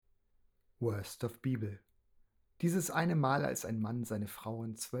Worst of Bibel. Dieses eine Mal, als ein Mann seine Frau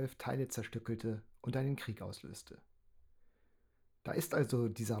in 12 Teile zerstückelte und einen Krieg auslöste. Da ist also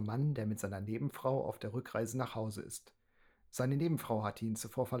dieser Mann, der mit seiner Nebenfrau auf der Rückreise nach Hause ist. Seine Nebenfrau hatte ihn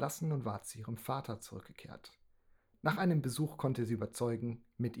zuvor verlassen und war zu ihrem Vater zurückgekehrt. Nach einem Besuch konnte sie überzeugen,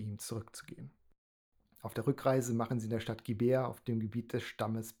 mit ihm zurückzugehen. Auf der Rückreise machen sie in der Stadt Gibea auf dem Gebiet des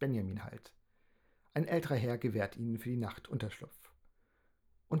Stammes Benjamin Halt. Ein älterer Herr gewährt ihnen für die Nacht Unterschlupf.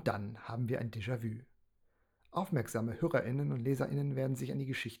 Und dann haben wir ein Déjà-vu. Aufmerksame HörerInnen und LeserInnen werden sich an die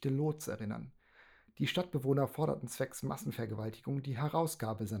Geschichte Lots erinnern. Die Stadtbewohner forderten zwecks Massenvergewaltigung die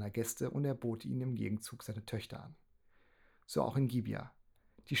Herausgabe seiner Gäste und er bot ihnen im Gegenzug seine Töchter an. So auch in Gibea.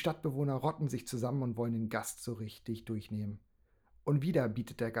 Die Stadtbewohner rotten sich zusammen und wollen den Gast so richtig durchnehmen. Und wieder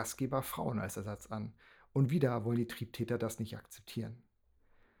bietet der Gastgeber Frauen als Ersatz an. Und wieder wollen die Triebtäter das nicht akzeptieren.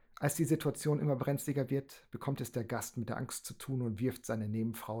 Als die Situation immer brenzliger wird, bekommt es der Gast mit der Angst zu tun und wirft seine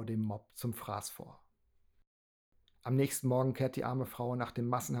Nebenfrau dem Mob zum Fraß vor. Am nächsten Morgen kehrt die arme Frau nach dem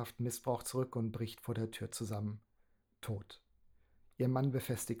massenhaften Missbrauch zurück und bricht vor der Tür zusammen. Tot. Ihr Mann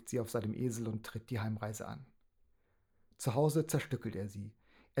befestigt sie auf seinem Esel und tritt die Heimreise an. Zu Hause zerstückelt er sie.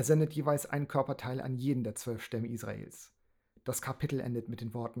 Er sendet jeweils einen Körperteil an jeden der 12 Stämme Israels. Das Kapitel endet mit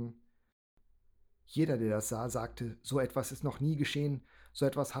den Worten: Jeder, der das sah, sagte, so etwas ist noch nie geschehen, so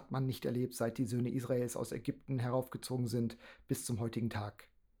etwas hat man nicht erlebt, seit die Söhne Israels aus Ägypten heraufgezogen sind, bis zum heutigen Tag.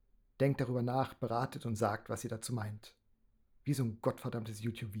 Denkt darüber nach, beratet und sagt, was ihr dazu meint. Wie so ein gottverdammtes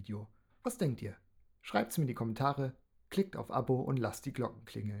YouTube-Video. Was denkt ihr? Schreibt's mir in die Kommentare, klickt auf Abo und lasst die Glocken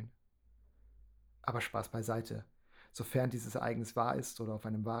klingeln. Aber Spaß beiseite. Sofern dieses Ereignis wahr ist oder auf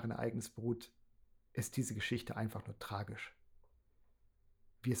einem wahren Ereignis beruht, ist diese Geschichte einfach nur tragisch.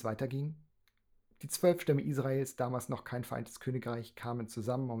 Wie es weiterging? Die 12 Stämme Israels, damals noch kein vereintes Königreich, kamen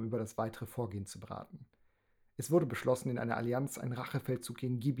zusammen, um über das weitere Vorgehen zu beraten. Es wurde beschlossen, in einer Allianz einen Rachefeldzug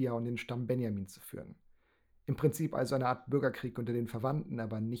gegen Gibea und den Stamm Benjamin zu führen. Im Prinzip also eine Art Bürgerkrieg unter den verwandten,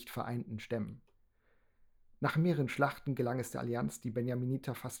 aber nicht vereinten Stämmen. Nach mehreren Schlachten gelang es der Allianz, die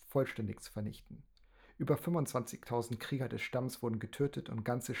Benjaminiter fast vollständig zu vernichten. Über 25.000 Krieger des Stamms wurden getötet und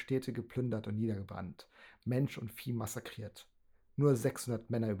ganze Städte geplündert und niedergebrannt, Mensch und Vieh massakriert. Nur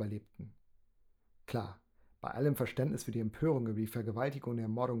 600 Männer überlebten. Klar, bei allem Verständnis für die Empörung über die Vergewaltigung und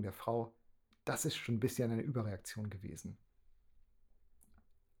Ermordung der Frau, das ist schon ein bisschen eine Überreaktion gewesen.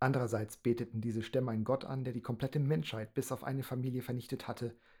 Andererseits beteten diese Stämme einen Gott an, der die komplette Menschheit bis auf eine Familie vernichtet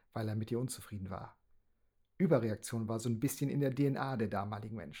hatte, weil er mit ihr unzufrieden war. Überreaktion war so ein bisschen in der DNA der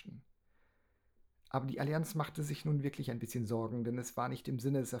damaligen Menschen. Aber die Allianz machte sich nun wirklich ein bisschen Sorgen, denn es war nicht im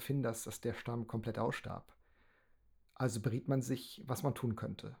Sinne des Erfinders, dass der Stamm komplett ausstarb. Also beriet man sich, was man tun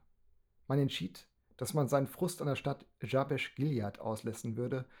könnte. Man entschied, dass man seinen Frust an der Stadt Jabesh Gilead auslassen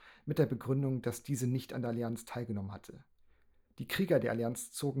würde, mit der Begründung, dass diese nicht an der Allianz teilgenommen hatte. Die Krieger der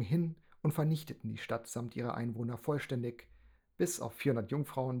Allianz zogen hin und vernichteten die Stadt samt ihrer Einwohner vollständig, bis auf 400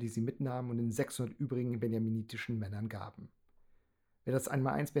 Jungfrauen, die sie mitnahmen und den 600 übrigen benjaminitischen Männern gaben. Wer das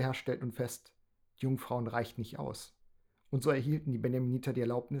Einmaleins beherrscht, stellt nun fest, Jungfrauen reicht nicht aus. Und so erhielten die Benjaminiter die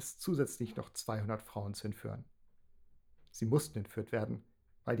Erlaubnis, zusätzlich noch 200 Frauen zu entführen. Sie mussten entführt werden,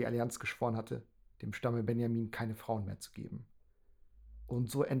 weil die Allianz geschworen hatte, dem Stamme Benjamin keine Frauen mehr zu geben. Und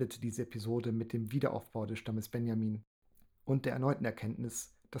so endete diese Episode mit dem Wiederaufbau des Stammes Benjamin und der erneuten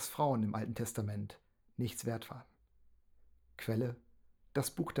Erkenntnis, dass Frauen im Alten Testament nichts wert waren. Quelle: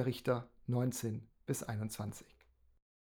 Das Buch der Richter 19 bis 21.